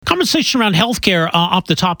conversation around healthcare off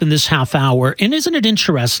the top in this half hour. And isn't it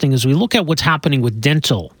interesting as we look at what's happening with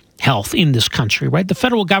dental health in this country, right? The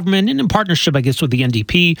federal government, and in partnership, I guess, with the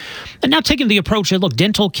NDP, and now taking the approach that, look,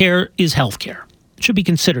 dental care is healthcare. It should be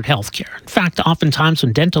considered healthcare. In fact, oftentimes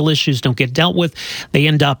when dental issues don't get dealt with, they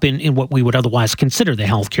end up in what we would otherwise consider the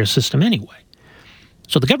healthcare system anyway.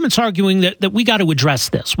 So the government's arguing that we got to address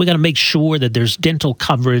this. We got to make sure that there's dental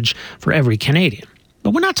coverage for every Canadian.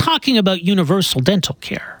 But we're not talking about universal dental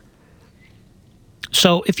care.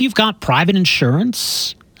 So if you've got private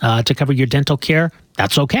insurance to cover your dental care,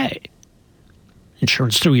 that's okay.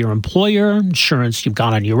 Insurance through your employer, insurance you've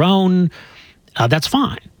got on your own, that's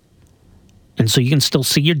fine. And so you can still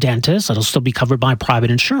see your dentist. It'll still be covered by private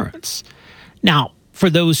insurance. Now, for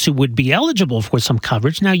those who would be eligible for some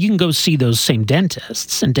coverage, now you can go see those same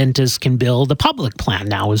dentists, and dentists can bill the public plan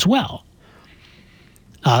now as well.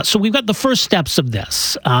 So we've got the first steps of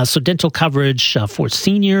this. So dental coverage for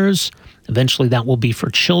seniors. Eventually that will be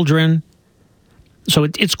for children. So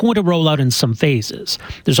it's going to roll out in some phases.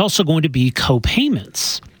 There's also going to be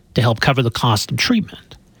co-payments to help cover the cost of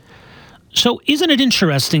treatment. So isn't it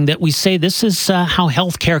interesting that we say this is how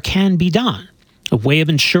healthcare can be done? A way of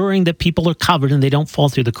ensuring that people are covered and they don't fall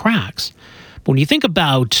through the cracks. But when you think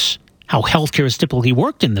about how healthcare has typically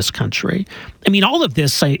worked in this country, I mean, all of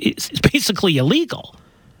this is basically illegal.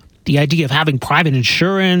 The idea of having private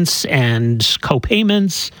insurance and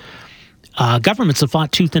co-payments, governments have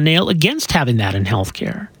fought tooth and nail against having that in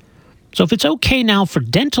healthcare. So if it's okay now for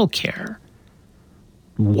dental care,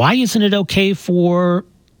 why isn't it okay for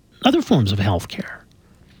other forms of healthcare?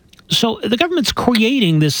 So the government's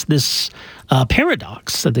creating this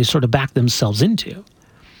paradox that they sort of back themselves into.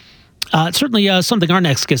 It's certainly something our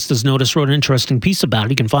next guest has noticed, wrote an interesting piece about it.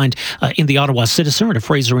 You can find in the Ottawa Citizen or at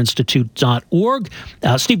FraserInstitute.org.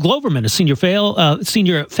 Steve Gloverman, a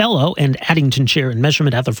senior fellow and Addington Chair in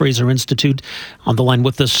Measurement at the Fraser Institute, on the line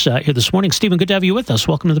with us here this morning. Stephen, good to have you with us.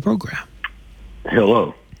 Welcome to the program.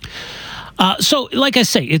 Hello. So, like I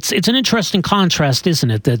say, it's an interesting contrast,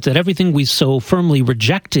 isn't it, that everything we so firmly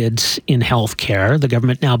rejected in healthcare, the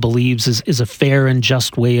government now believes is a fair and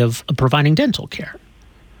just way of providing dental care.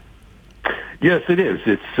 Yes, it is.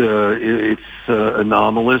 It's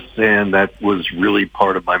anomalous, and that was really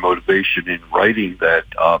part of my motivation in writing that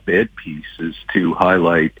op-ed piece, is to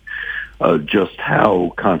highlight just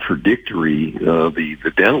how contradictory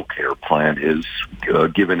the dental care plan is,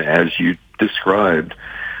 given, as you described,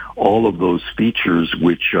 all of those features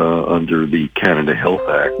which under the Canada Health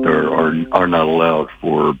Act are not allowed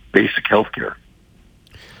for basic health care.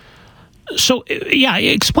 So, yeah,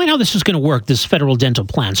 explain how this is going to work, this federal dental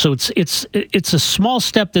plan. So it's a small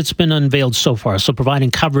step that's been unveiled so far. So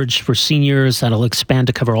providing coverage for seniors, that'll expand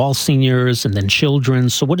to cover all seniors, and then children.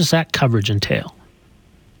 So what does that coverage entail?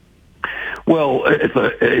 Well,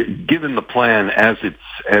 given the plan as it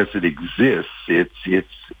exists, it's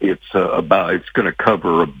going to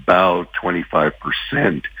cover about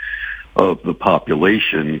 25% of the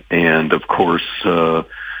population, and of course,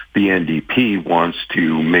 the NDP wants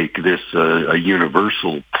to make this a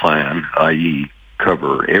universal plan, i.e.,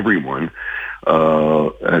 cover everyone,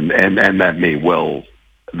 and that may well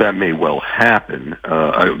happen.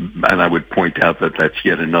 And I would point out that that's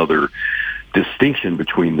yet another distinction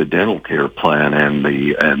between the dental care plan and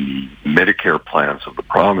the Medicare plans of the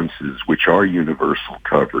provinces, which are universal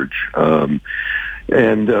coverage.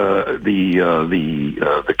 And the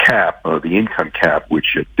cap, the income cap,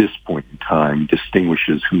 which at this point in time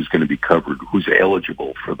distinguishes who's going to be covered, who's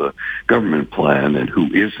eligible for the government plan, and who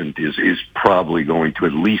isn't, is probably going to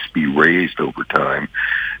at least be raised over time.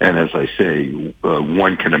 And as I say,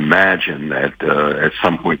 one can imagine that at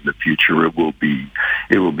some point in the future it will be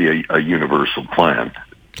a universal plan.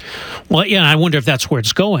 Well, yeah, I wonder if that's where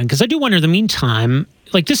it's going, because I do wonder in the meantime,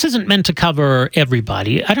 like, this isn't meant to cover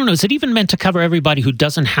everybody. I don't know, is it even meant to cover everybody who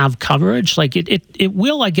doesn't have coverage? Like, it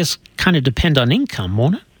will, I guess, kind of depend on income,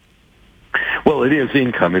 won't it? Well, it is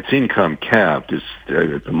income. It's income capped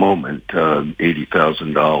at the moment,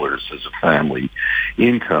 $80,000 as a family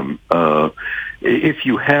income. If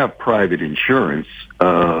you have private insurance,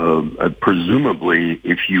 presumably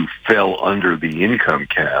if you fell under the income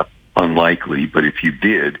cap, unlikely, but if you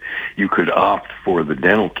did, you could opt for the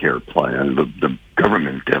dental care plan, the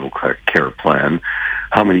government dental care plan.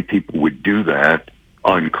 How many people would do that?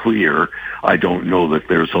 Unclear. I don't know that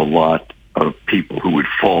there's a lot of people who would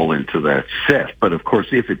fall into that set. But of course,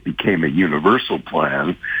 if it became a universal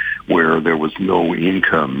plan where there was no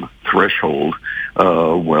income threshold,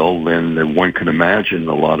 well, then one can imagine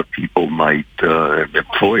a lot of people might,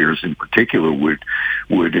 employers in particular,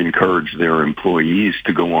 would encourage their employees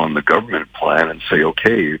to go on the government plan and say,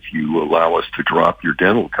 okay, if you allow us to drop your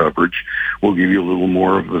dental coverage, we'll give you a little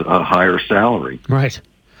more of a higher salary. Right.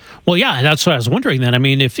 Well, yeah, that's what I was wondering then. I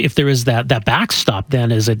mean, if there is that backstop,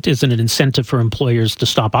 then isn't it an incentive for employers to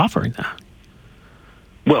stop offering that?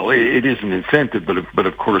 Well, it is an incentive, but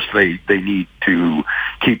of course they need to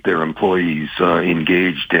keep their employees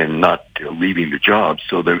engaged and not leaving the job.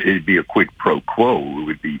 So that it'd be a quid pro quo. It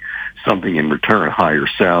would be something in return: higher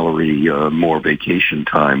salary, more vacation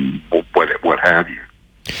time, what have you.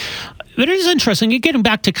 But it is interesting. Getting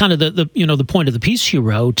back to kind of the point of the piece you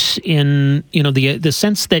wrote, in the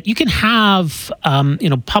sense that you can have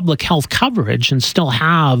public health coverage and still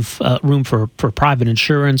have room for private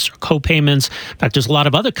insurance or co-payments. In fact, there's a lot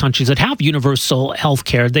of other countries that have universal health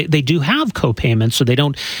care. They do have co-payments, so they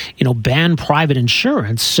don't ban private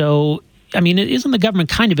insurance. So I mean, isn't the government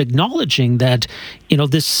kind of acknowledging that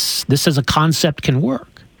this as a concept can work?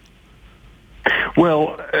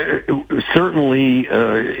 Well, certainly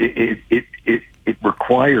it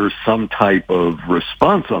requires some type of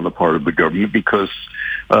response on the part of the government because,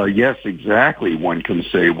 yes, exactly, one can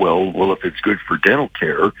say, well, if it's good for dental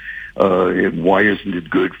care, why isn't it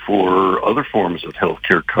good for other forms of health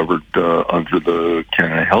care covered under the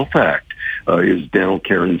Canada Health Act? Is dental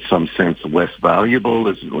care in some sense less valuable?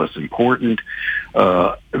 Is it less important?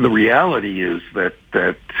 The reality is that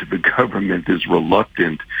the government is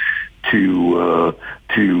reluctant to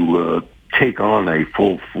take on a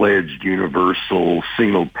full-fledged, universal,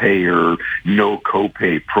 single-payer, no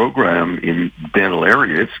copay program in dental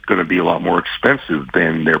area. It's going to be a lot more expensive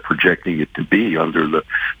than they're projecting it to be under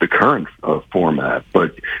the current format.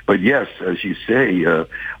 But yes, as you say,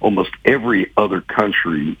 almost every other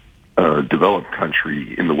country, developed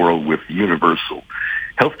country in the world with universal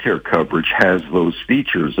healthcare coverage has those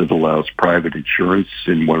features. It allows private insurance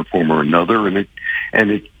in one form or another, and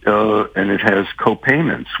it has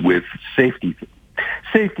co-payments with safety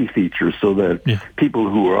features, so that people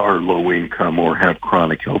who are low income or have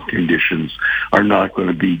chronic health conditions are not going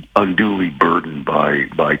to be unduly burdened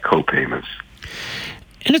by co-payments.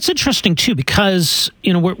 And it's interesting too, because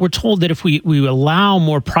we're told that if we allow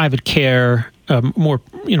more private care, more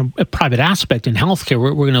a private aspect in healthcare,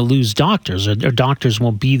 we're going to lose doctors, or doctors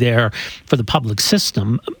won't be there for the public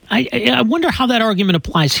system. I wonder how that argument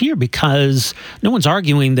applies here, because no one's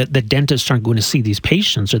arguing that the dentists aren't going to see these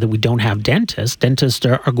patients, or that we don't have dentists. Dentists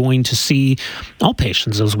are going to see all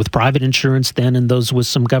patients, those with private insurance then and those with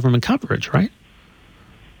some government coverage, right?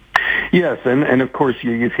 Yes, and of course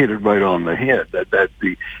you've hit it right on the head. That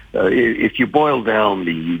if you boil down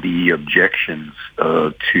the objections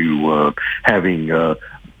to having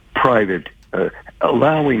private,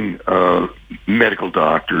 allowing medical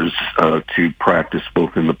doctors to practice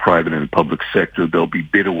both in the private and public sector, they'll be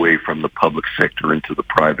bid away from the public sector into the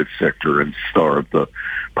private sector and starve the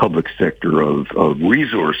public sector of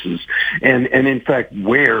resources. And in fact,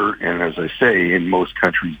 and as I say, in most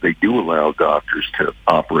countries they do allow doctors to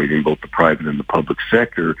operate in both the private and the public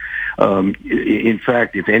sector. In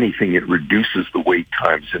fact, if anything, it reduces the wait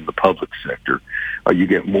times in the public sector. You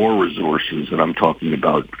get more resources, and I'm talking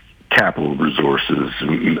about capital resources,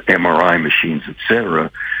 MRI machines, etc.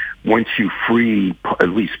 Once you free at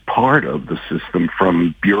least part of the system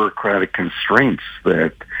from bureaucratic constraints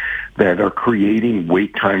that are creating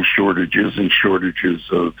wait time shortages and shortages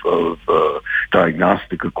of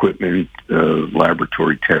diagnostic equipment,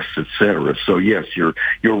 laboratory tests, etc. So yes, you're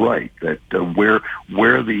right that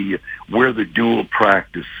where the dual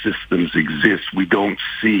practice systems exist, we don't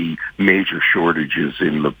see major shortages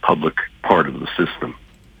in the public part of the system.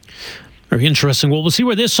 Very interesting. Well, we'll see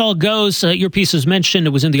where this all goes. Your piece is mentioned.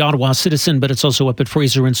 It was in the Ottawa Citizen, but it's also up at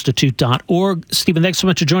FraserInstitute.org. Stephen, thanks so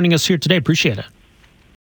much for joining us here today. Appreciate it.